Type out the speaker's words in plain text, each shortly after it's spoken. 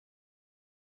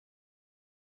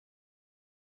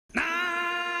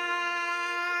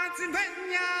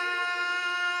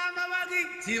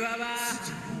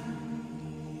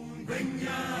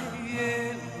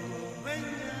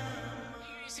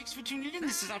Thanks for tuning in.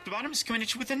 This is Optibotimus coming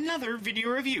at you with another video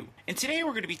review. And today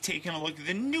we're going to be taking a look at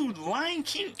the new Lion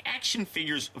King action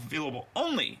figures available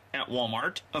only at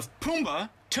Walmart of Pumbaa,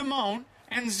 Timon,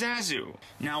 and Zazu.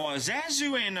 Now,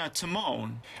 Zazu and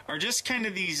Timon are just kind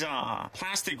of these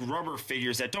plastic rubber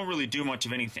figures that don't really do much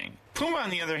of anything. Pumbaa, on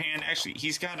the other hand, actually,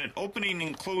 he's got an opening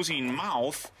and closing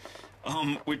mouth,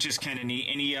 which is kind of neat,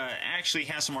 and he actually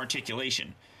has some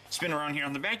articulation. Spin around here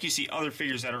on the back, you see other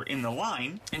figures that are in the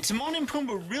line. And Timon and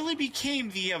Pumbaa really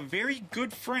became the very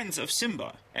good friends of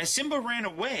Simba. As Simba ran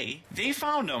away, they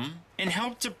found him and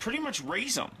helped to pretty much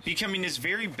raise him, becoming his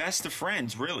very best of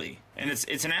friends, really. And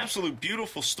it's an absolute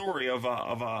beautiful story of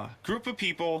a group of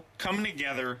people coming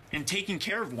together and taking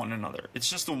care of one another. It's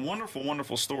just a wonderful,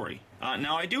 wonderful story.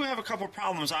 Now, I do have a couple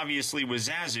problems, obviously, with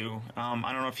Zazu.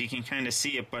 I don't know if you can kind of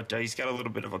see it, but he's got a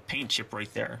little bit of a paint chip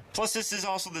right there. Plus, this is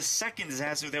also the second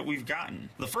Zazu that we've gotten.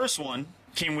 The first one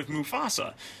came with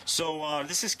Mufasa, so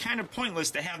this is kind of pointless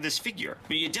to have this figure.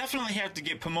 But you definitely have to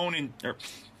get Timon and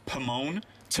Pumbaa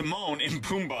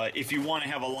if you want to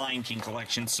have a Lion King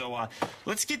collection. So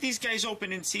let's get these guys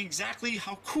open and see exactly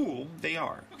how cool they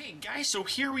are. Okay, guys, so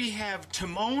here we have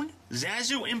Timon,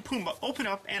 Zazu, and Pumbaa open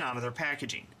up and out of their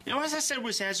packaging. Now, as I said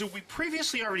with Zazu, we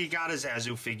previously already got a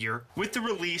Zazu figure with the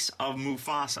release of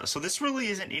Mufasa. So this really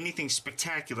isn't anything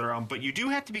spectacular, but you do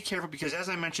have to be careful because, as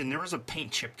I mentioned, there is a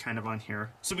paint chip kind of on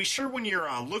here. So be sure when you're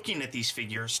looking at these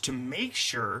figures to make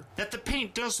sure that the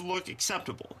paint does look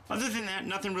acceptable. Other than that,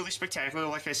 nothing really spectacular.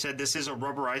 Like I said, this is a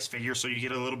rubberized figure, so you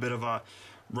get a little bit of a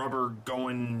rubber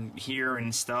going here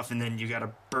and stuff, and then you got a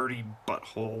birdie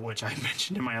butthole, which I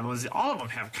mentioned in my other ones. All of them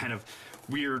have kind of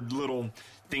weird little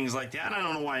things like that. I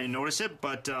don't know why I notice it,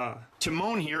 but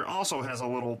Timon here also has a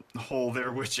little hole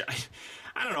there, which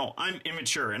I don't know. I'm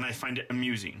immature and I find it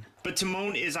amusing. But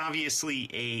Timon is obviously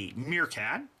a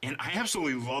meerkat, and I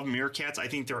absolutely love meerkats. I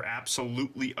think they're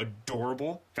absolutely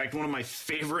adorable. In fact, one of my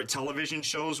favorite television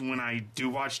shows when I do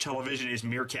watch television is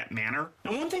Meerkat Manor.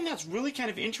 Now, one thing that's really kind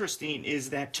of interesting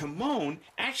is that Timon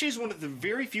actually is one of the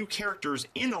very few characters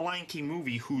in the Lion King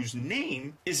movie whose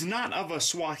name is not of a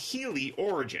Swahili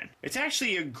origin. It's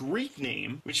actually a Greek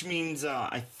name, which means,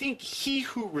 I think, he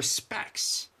who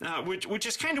respects, which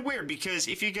is kind of weird because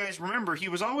if you guys remember, he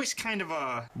was always kind of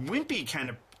a wimpy kind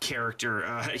of character.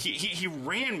 He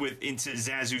ran into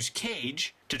Zazu's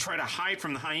cage to try to hide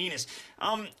from the hyenas.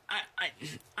 I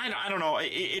don't know.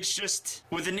 It's just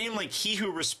with a name like He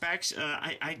Who Respects.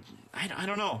 I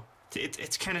don't know.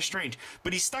 It's kind of strange.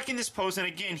 But he's stuck in this pose, and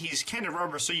again, he's kind of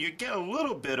rubber, so you get a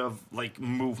little bit of like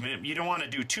movement. You don't want to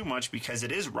do too much because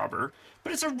it is rubber.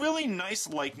 But it's a really nice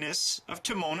likeness of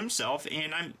Timon himself,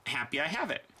 and I'm happy I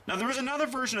have it. Now, there was another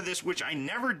version of this, which I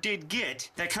never did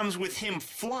get, that comes with him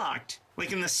flocked,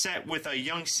 like in the set with a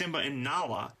young Simba and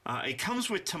Nala. It comes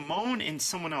with Timon and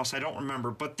someone else, I don't remember,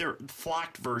 but they're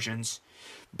flocked versions.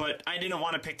 But I didn't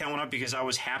want to pick that one up because I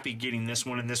was happy getting this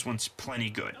one, and this one's plenty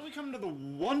good. Now we come to the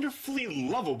wonderfully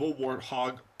lovable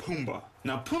warthog, Pumbaa.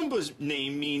 Now, Pumbaa's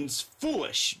name means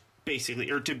foolish,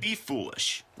 basically, or to be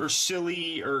foolish, or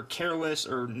silly, or careless,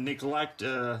 or neglect,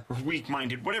 or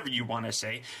weak-minded, whatever you want to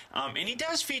say. And he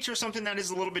does feature something that is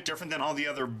a little bit different than all the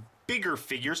other bigger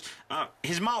figures.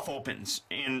 His mouth opens,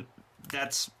 and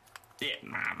that's it.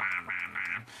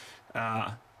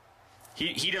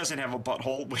 He doesn't have a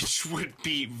butthole, which would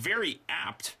be very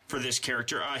apt for this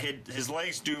character. His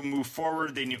legs do move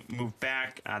forward, they move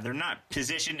back. They're not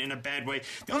positioned in a bad way.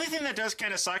 The only thing that does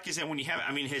kind of suck is that when you have,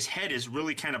 his head is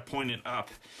really kind of pointed up.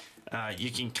 You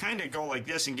can kind of go like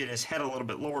this and get his head a little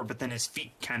bit lower, but then his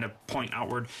feet kind of point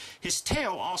outward. His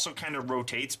tail also kind of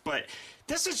rotates, but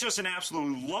this is just an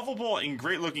absolutely lovable and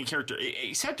great-looking character,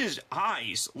 except his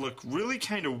eyes look really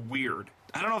kind of weird.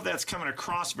 I don't know if that's coming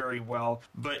across very well,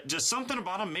 but just something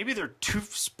about them, maybe they're too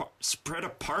spread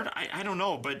apart. I don't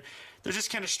know, but they're just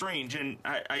kind of strange. And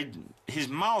his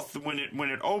mouth, when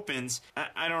it opens,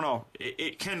 I don't know,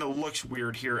 it kind of looks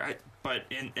weird here.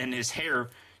 And his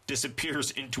hair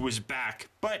disappears into his back.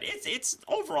 But it's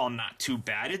overall not too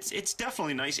bad. It's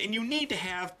definitely nice, and you need to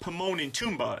have Timon and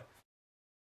Pumbaa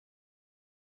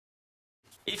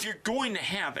if you're going to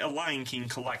have a Lion King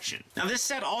collection. Now, this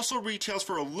set also retails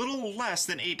for a little less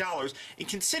than $8, and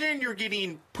considering you're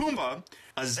getting Pumbaa,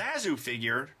 a Zazu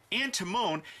figure, and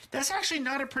Timon, that's actually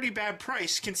not a pretty bad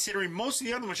price considering most of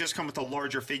the other ones just come with a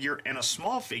larger figure and a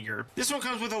small figure. This one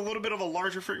comes with a little bit of a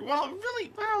larger figure. Well,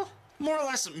 really, well, more or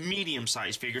less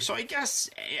medium-sized figure, so I guess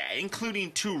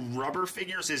including 2 rubber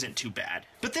figures isn't too bad.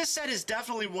 But this set is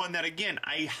definitely one that, again,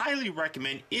 I highly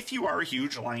recommend if you are a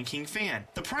huge Lion King fan.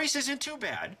 The price isn't too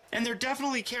bad, and they're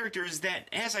definitely characters that,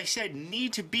 as I said,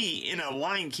 need to be in a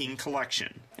Lion King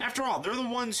collection. After all, they're the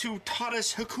ones who taught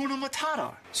us Hakuna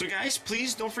Matata. So guys,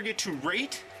 please don't forget to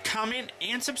rate, comment,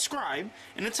 and subscribe.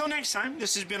 And until next time,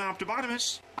 this has been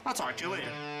Optibotimus. I'll talk to you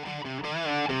later.